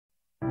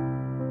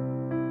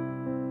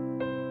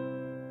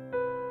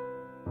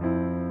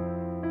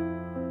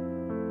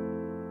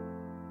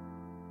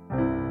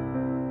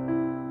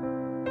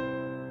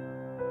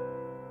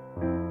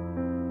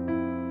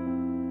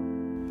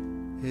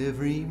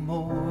Every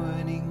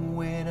morning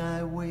when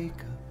I wake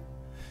up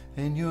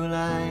and your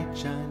light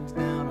shines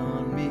down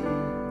on me,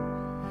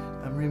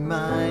 I'm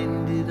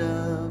reminded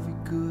of your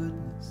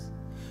goodness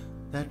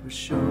that was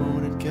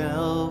shown at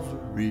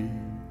Calvary,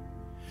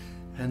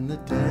 and the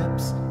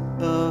depths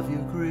of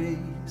your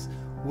grace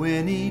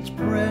when each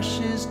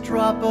precious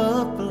drop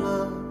of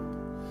blood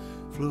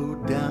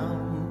flowed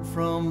down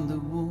from the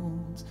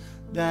wounds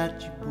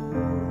that you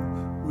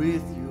bore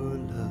with your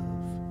love.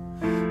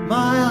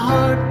 My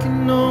heart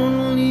can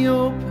only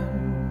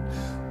open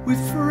with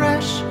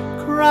fresh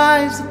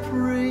cries of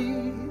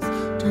praise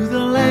to the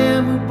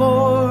Lamb who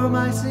bore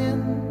my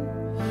sin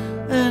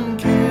and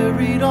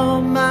carried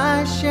all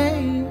my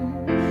shame.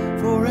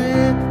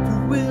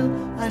 Forever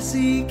will I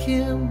seek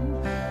Him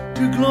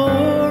to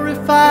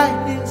glorify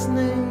His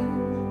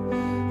name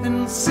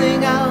and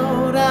sing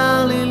out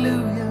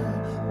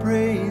hallelujah,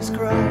 praise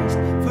Christ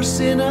for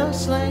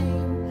sinners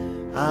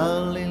slain,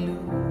 hallelujah.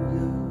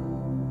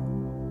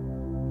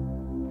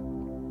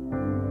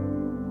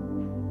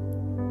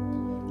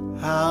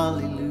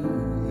 Hallelujah.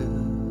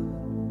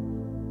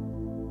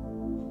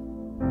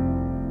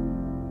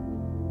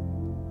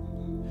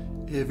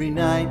 Every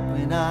night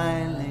when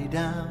I lay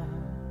down,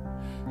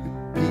 your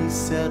peace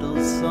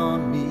settles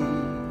on me.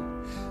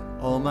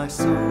 All my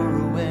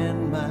sorrow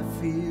and my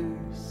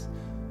fears,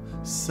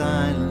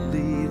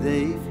 silently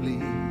they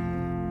flee.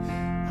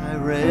 I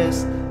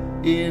rest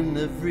in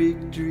the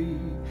victory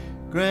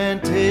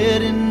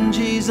granted in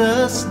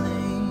Jesus'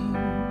 name,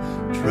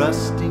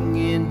 trusting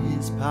in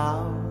His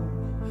power.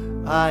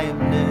 I am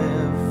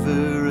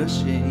never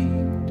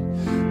ashamed.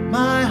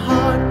 My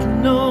heart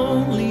can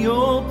only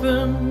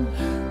open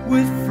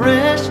with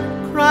fresh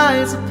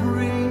cries of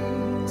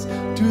praise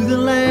to the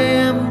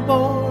Lamb who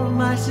bore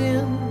my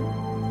sin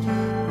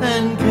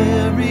and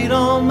carried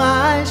all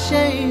my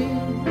shame.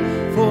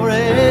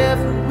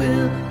 Forever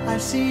will I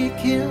seek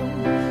Him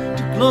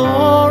to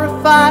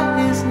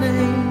glorify His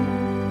name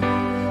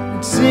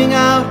and sing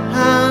out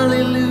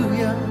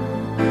hallelujah,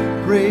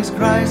 praise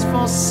Christ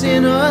for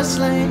sinners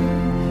slain,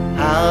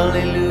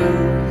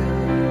 hallelujah.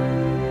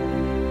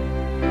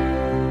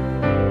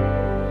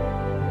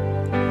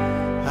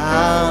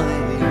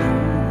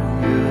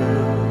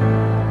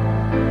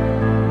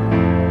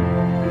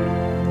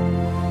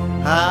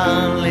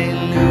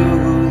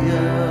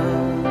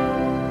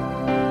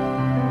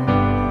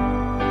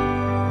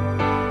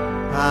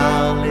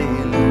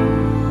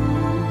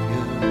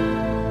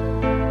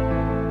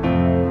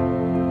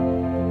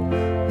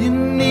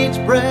 In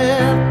each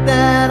breath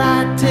that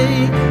I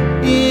take,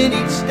 in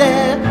each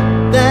step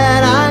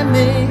that I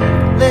make,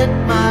 let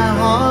my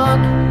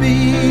heart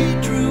be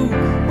true.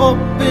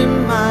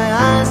 Open my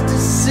eyes to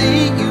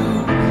see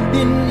you.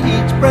 In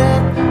each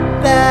breath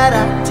that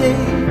I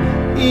take,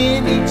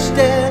 in each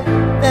step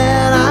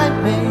that I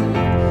make,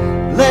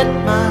 let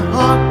my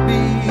heart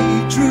be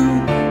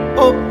true.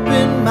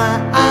 Open my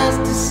eyes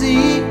to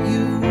see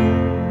you.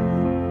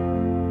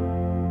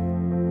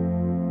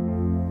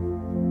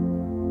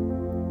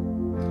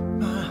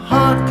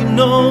 Heart can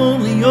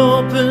only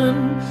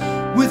open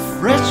with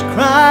fresh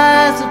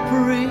cries of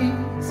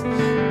praise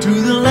to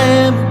the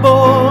Lamb who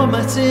bore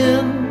my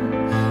sin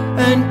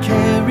and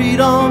carried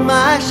all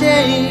my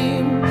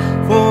shame.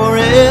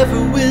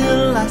 Forever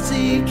will I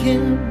seek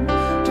Him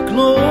to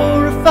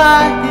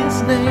glorify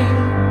His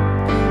name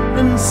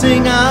and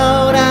sing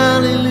out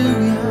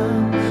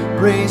hallelujah,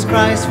 praise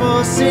Christ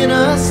for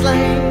sinners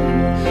slain.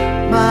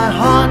 My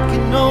heart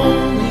can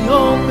only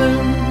open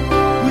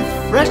with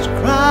fresh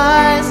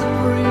cries of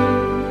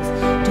praise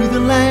to the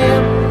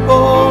Lamb who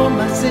bore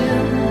my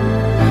sin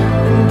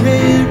and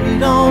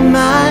carried all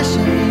my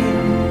shame.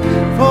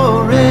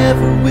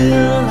 Forever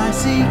will I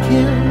seek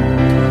Him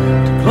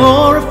to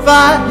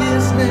glorify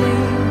His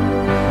name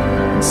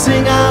and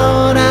sing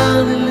out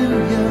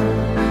hallelujah,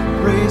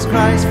 praise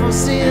Christ for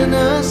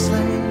sinners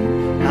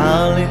slain,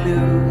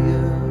 hallelujah.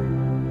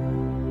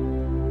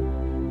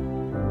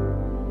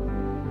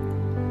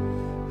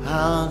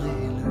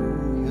 Hallelujah.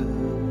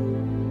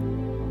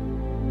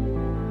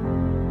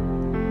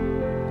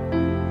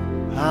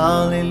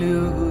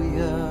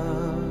 Hallelujah.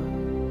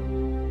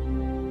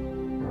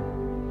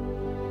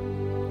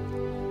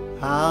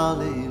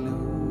 Hallelujah.